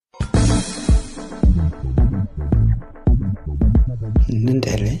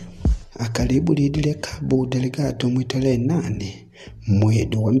Nandele akaribu Lidi Cabo Delgado mwitale 8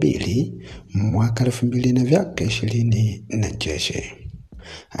 mwezi wa 2 mwaka 2020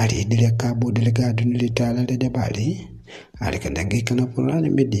 Lidi Cabo Delgado nilitala le debali alikandangika na pulani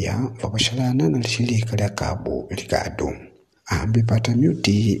media wakashalana na shirika la Cabo Delgado ambipata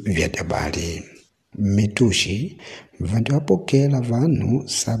myuti vya debali mitushi vandiwapokela vanu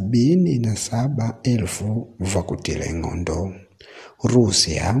 77,000 vakutile ngondo.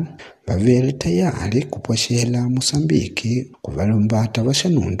 Rusia vavele tayari kuposhela Mosambiki kuvalumbata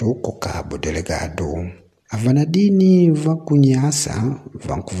vashanundu ku Cabo Delgado. Avanadini vakunyasa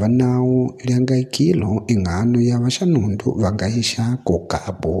vankuvanao liangaikilo ingano ya vashanundu vangaisha ku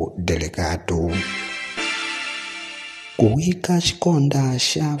Cabo Delgado. Kuwika shikonda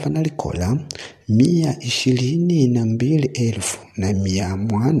sha vanalikola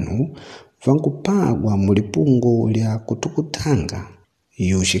 122,100 vankupagwa mulipungu lya kutukutanga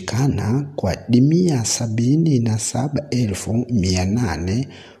yushikana kwa 77,800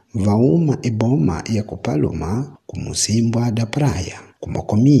 vauma iboma ya kupaluma kumusimbwa da praia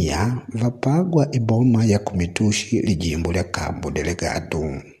kumakomia vapagwa iboma ya kumitushi lijimbo lya Cabo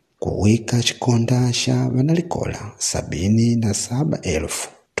Delgado. Kuwika shikonda sha vanalikola 77,000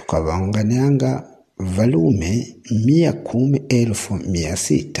 tukavaunganianga valume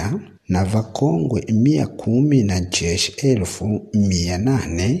 110,600 na vakongwe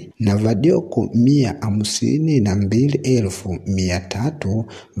 110,800 na vadioko 152,300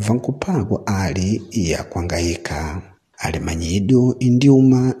 vankupagwa ali ya kwangaika. Alimanyido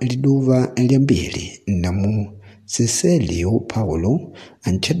indiuma liduva liambili namu Cecilio Paulo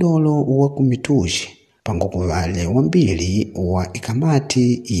anchadolo wa kumitushi pangokuvale wambili wa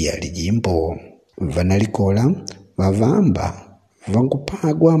ikamati ya lijimbo. Vanalikola vavamba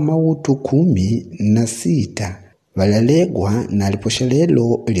vankupagwa mautu 16 valalegwa na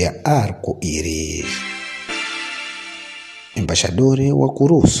liposhalelo lya arco iris. Embashadore wa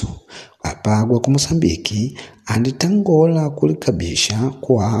kurusu apagwa ku Mosambiki anditangola kulikabisha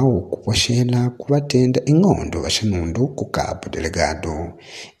kwao kuposhela kuvatenda ingondo vashanundu ku Cabo Delgado.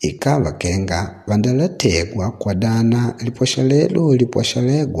 Ikava kenga vandalategwa kwa dana liposhalelo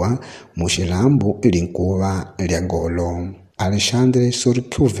liposhalegwa mushilambu linkuva lya ngolo. Alexandre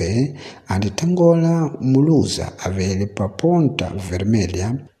Surcuve anditangola muluza avele pa ponta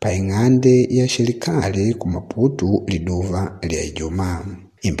vermelha pa ingande ya shirikali ku Maputo liduva lya Ijumaa.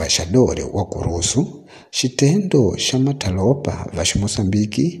 Embashadore wa kurusu shitendo sha matalopa vasha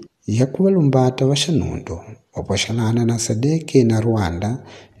Mosambiki ya kuvalumbata vashanundu waposhalana na Sadeke na Rwanda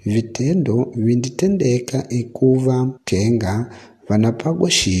vitendo vinditendeka ikuva kenga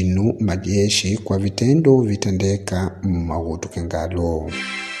vanapagwa shinu majeshi kwa vitendo vitendeka mawutu kengalo.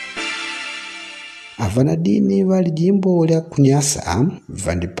 Avanadini vali jimbo lya kunyasa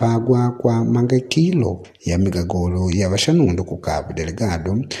vandipagwa kwa mangaikilo ya migagolo ya vashanundu ku Cabo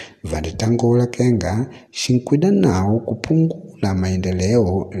Delgado vanditangola kenga shinkwida nao kupungula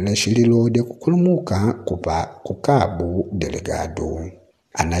maendeleo la shililo lya kukulumuka ku Cabo Delgado.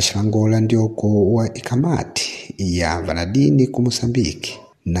 Anashilangola ndioko wa ikamati ya vanadini ku Mosambiki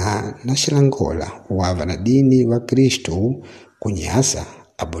na nashilangola wa vanadini wa Kristo kunyasa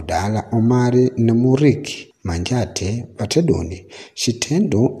Abudala Omari na Muriki Manjate vatedoni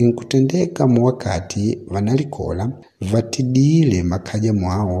shitendo inkutendeka mwakati vanalikola vatidile makaja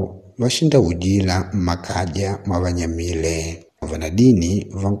mwao vashinda ujila makaja mwavanyamile. Vanadini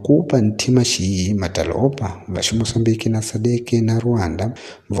vankupa ntima shii matalopa vasha Mosambiki na Sadeke na Rwanda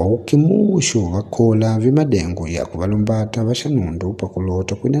vaukimushu vakola vimadengo ya kuvalumbata vashanundu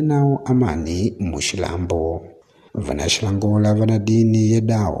pakulota kwina nao amani mushilambo. Vanashilangola vanadini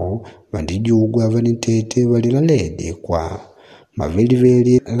yedao vandijugwa vanitete valilalede kwa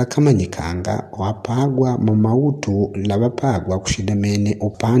maveliveli lakamanyikanga wapagwa mamautu lavapagwa kushidamene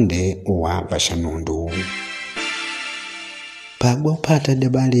upande wa vashanundu. Pagwa upata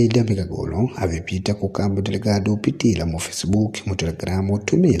debali lya migagolo avipita ku Cabo Delgado upitila mu Facebook, mu Telegram,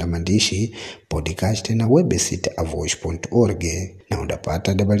 utumila mandishi, podcast na website avoice.org na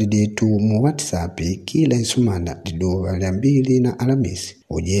undapata debali detu mu WhatsApp kila isumana liduva lya 2 na Alamisi.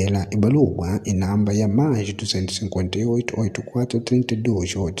 Ujela ibalugwa inamba ya maji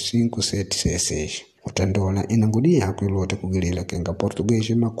 258-84-32-8576. Utandola inangudia kuilote kugilila kenga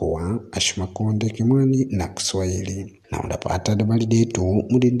Portuguese makoa, ashimakonde kimwani na Kiswahili. Na undapata debali detu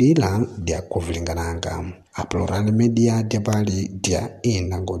mudindila dia kuvilingananga. Aplorani media debali dia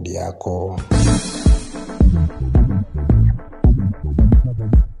inangodi yako.